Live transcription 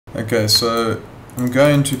Okay, so I'm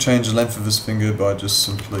going to change the length of this finger by just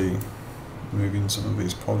simply moving some of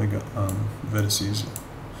these polygon vertices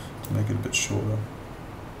to make it a bit shorter.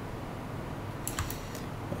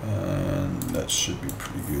 And that should be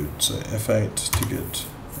pretty good. So F8 to get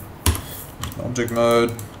object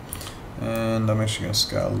mode. And I'm actually going to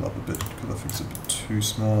scale it up a bit because I think it's a bit too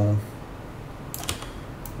small.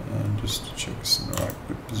 And just to check it's in the right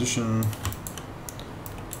grip position.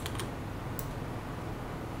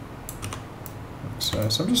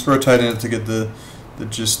 So I'm just rotating it to get the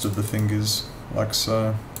gist of the fingers, like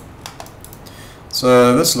so.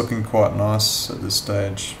 So that's looking quite nice at this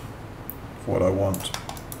stage for what I want.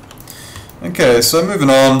 Okay, so moving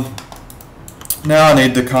on. Now I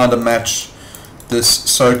need to kind of match this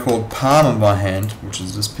so-called palm of my hand, which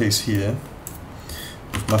is this piece here,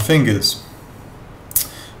 with my fingers.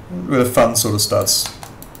 Where the fun sort of starts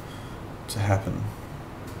to happen.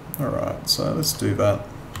 Alright, so let's do that.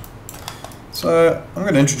 So I'm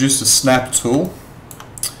going to introduce the snap tool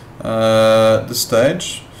at this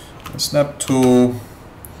stage. The snap tool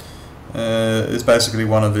is basically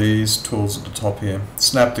one of these tools at the top here.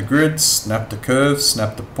 Snap to grid, snap to curve,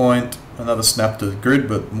 snap to point, another snap to grid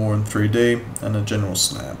but more in 3D, and a general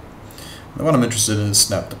snap. The one I'm interested in is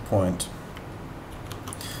snap to point.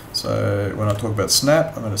 So when I talk about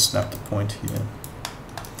snap, I'm going to snap to point here.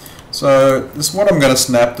 So what I'm going to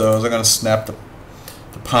snap though is I'm going to snap the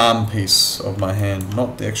palm piece of my hand,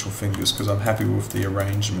 not the actual fingers, because I'm happy with the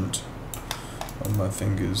arrangement of my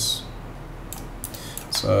fingers.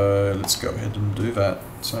 So let's go ahead and do that.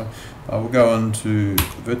 So I will go into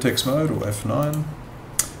vertex mode, or F9,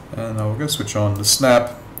 and I will go switch on the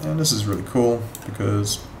snap. And this is really cool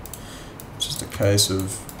because it's just a case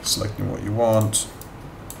of selecting what you want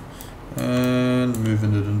and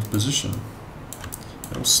moving it into position.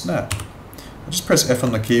 It will snap. I just press F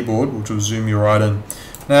on the keyboard, which will zoom you right in.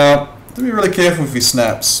 Now, to be really careful with your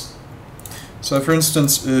snaps. So for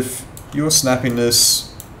instance, if you're snapping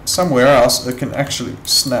this somewhere else, it can actually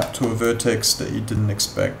snap to a vertex that you didn't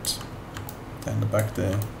expect down the back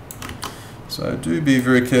there. So do be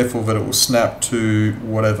very careful that it will snap to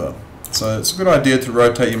whatever. So it's a good idea to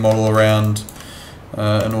rotate your model around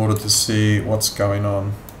in order to see what's going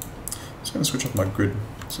on. I'm just going to switch off my grid,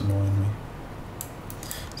 it's annoying me.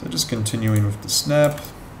 So just continuing with the snap.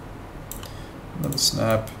 Another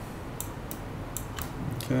snap.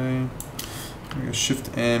 Okay. I'm going to go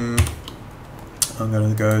Shift M. I'm going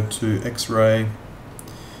to go to X-ray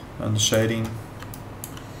under shading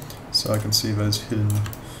so I can see those hidden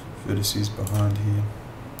vertices behind here.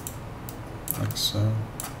 Like so.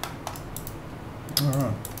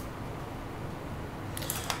 Alright.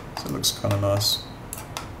 So it looks kind of nice.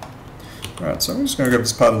 Alright, so I'm just going to grab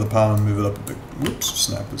this part of the palm and move it up a bit. Whoops,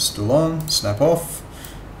 snap is still on. Snap off.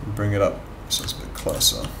 And bring it up so it's a bit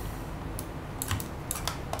closer.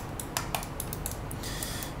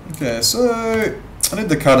 Okay, so I need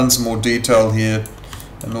to cut in some more detail here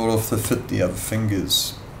in order to fit the other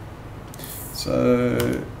fingers.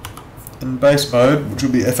 So in base mode, which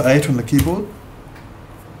will be F8 on the keyboard.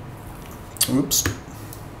 Whoops.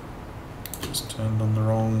 Just turned on the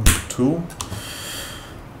wrong tool.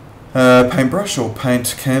 Paintbrush or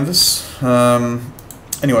paint canvas.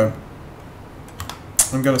 Anyway,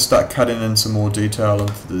 I'm going to start cutting in some more detail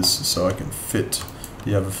into this so I can fit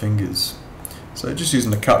the other fingers. So just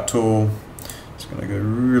using the cut tool, just going to go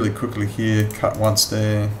really quickly here, cut once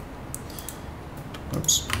there.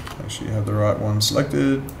 Oops, make sure you have the right one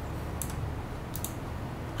selected.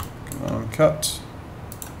 Come on, cut.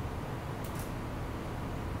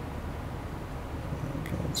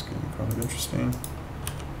 Okay, it's getting kind of interesting.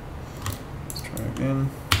 Let's try again.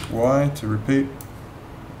 Y to repeat.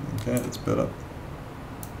 Okay, that's better.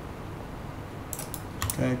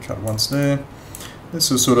 Okay, cut once there. This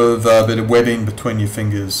is sort of a bit of webbing between your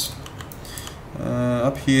fingers.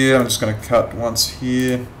 Up here, I'm just going to cut once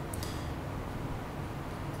here.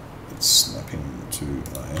 It's snapping to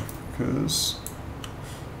my because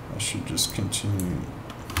I should just continue.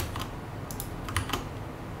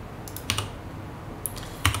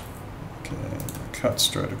 Okay, cut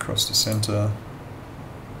straight across the center.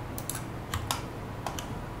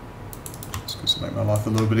 Just going to make my life a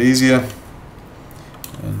little bit easier.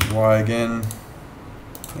 And Y again.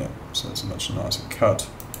 Yeah, so it's a much nicer cut.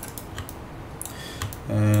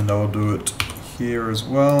 And I'll do it here as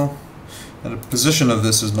well. And the position of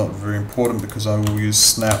this is not very important because I will use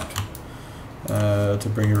snap to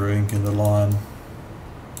bring everything in the line.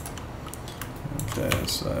 Okay,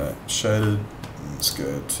 so shaded. Let's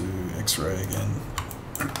go to X-ray again.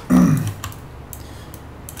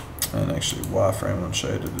 And And actually wireframe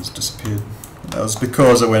unshaded has disappeared. That was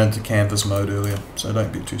because I went into canvas mode earlier, so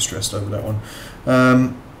don't be too stressed over that one.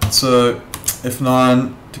 So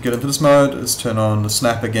F9 to get into this mode, let's turn on the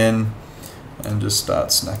snap again and just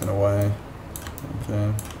start snapping away.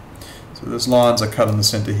 Okay. So those lines I cut in the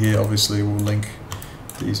center here obviously will link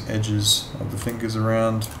these edges of the fingers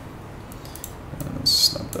around. And let's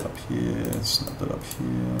snap that up here, snap that up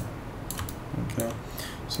here. Okay.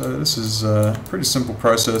 So this is a pretty simple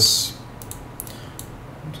process.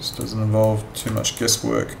 It just doesn't involve too much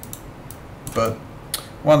guesswork, but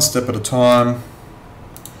one step at a time,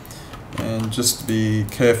 and just be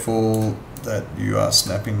careful that you are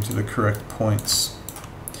snapping to the correct points.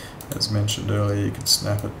 As mentioned earlier, you can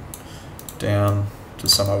snap it down to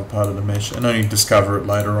some other part of the mesh and only discover it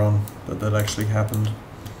later on that that actually happened.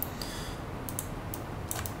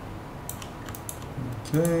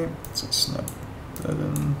 Okay, so snap that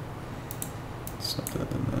in, snap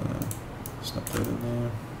that in there, snap that in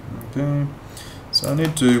there. Okay, so I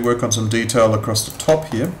need to work on some detail across the top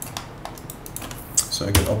here. So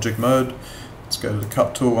I get object mode, let's go to the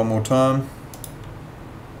cut tool one more time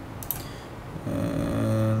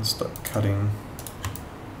and start cutting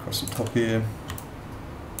across the top here.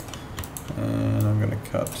 And I'm going to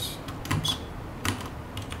cut, oops,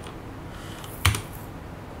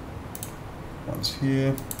 once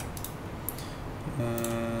here,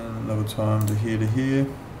 and another time to here to here.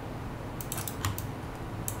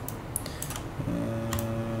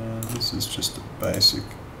 And this is just a basic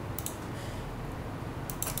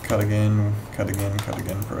cut again, cut again, cut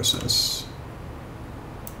again process.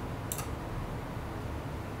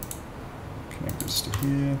 Connect this to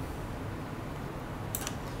here.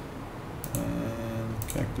 And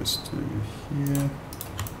connect this to here.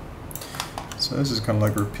 So this is kind of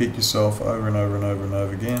like repeat yourself over and over and over and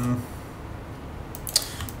over again.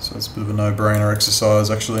 So it's a bit of a no-brainer exercise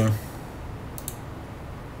actually. And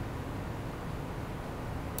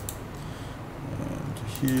to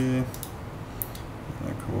here. And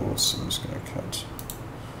of course I'm just going to cut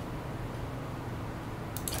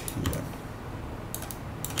to here.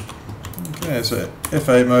 Okay, so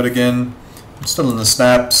F8 mode again. I'm still in the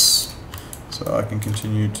snaps. So I can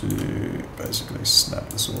continue to basically snap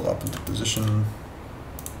this all up into position.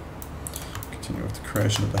 Continue with the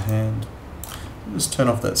creation of the hand. I'll just turn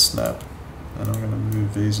off that snap, and I'm going to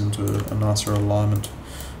move these into a nicer alignment,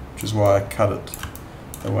 which is why I cut it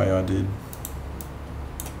the way I did.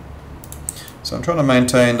 So I'm trying to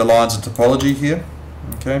maintain the lines of topology here.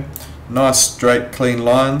 Okay, nice straight clean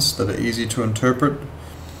lines that are easy to interpret,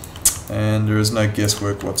 and there is no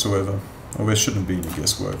guesswork whatsoever, or there shouldn't be any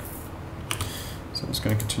guesswork. So I'm just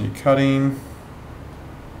going to continue cutting.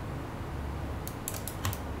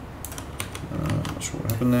 I'm not sure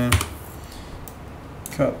what happened there.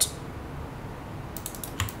 Cut.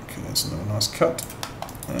 Okay, that's another nice cut.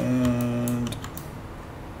 And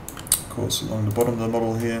of course along the bottom of the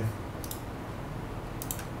model here.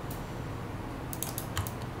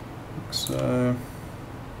 Like so.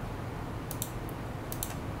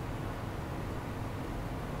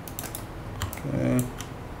 Okay.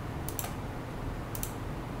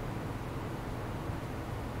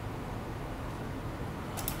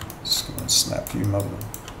 Just going to snap you mother.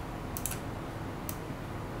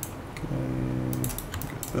 Okay,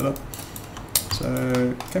 get better. So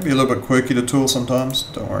it can be a little bit quirky, the tool sometimes.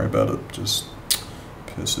 Don't worry about it, just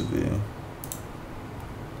persevere.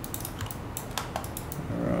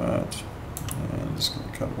 Alright, and I'm just going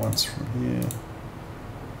to cut once from here.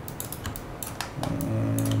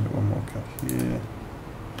 And one more cut here.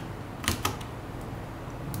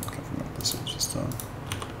 Cut from like this edge this time.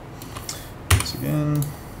 Once again.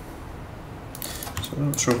 So I'm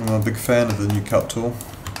not sure if I'm a big fan of the new cut tool.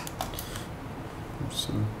 I've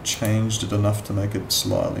sort of changed it enough to make it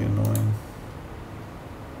slightly annoying.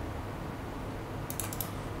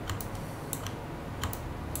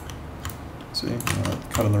 See, I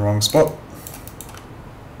cut in the wrong spot.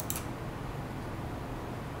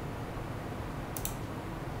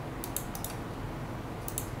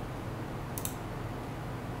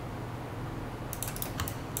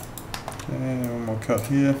 Okay, one more cut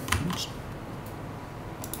here. Oops.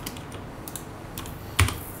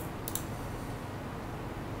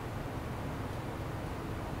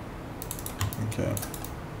 Okay.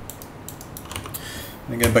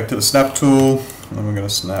 And again, back to the snap tool, and then we're going to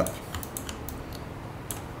snap.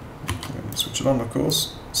 We're going to switch it on, of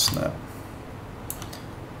course. Snap.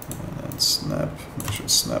 And snap. Make sure it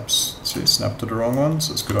snaps. See, it snapped to the wrong one,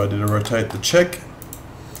 so it's a good idea to rotate the check.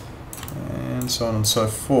 And so on and so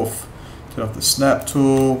forth. Turn off the snap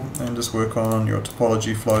tool, and just work on your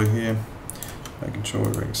topology flow here. Making sure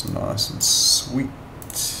everything's nice and sweet.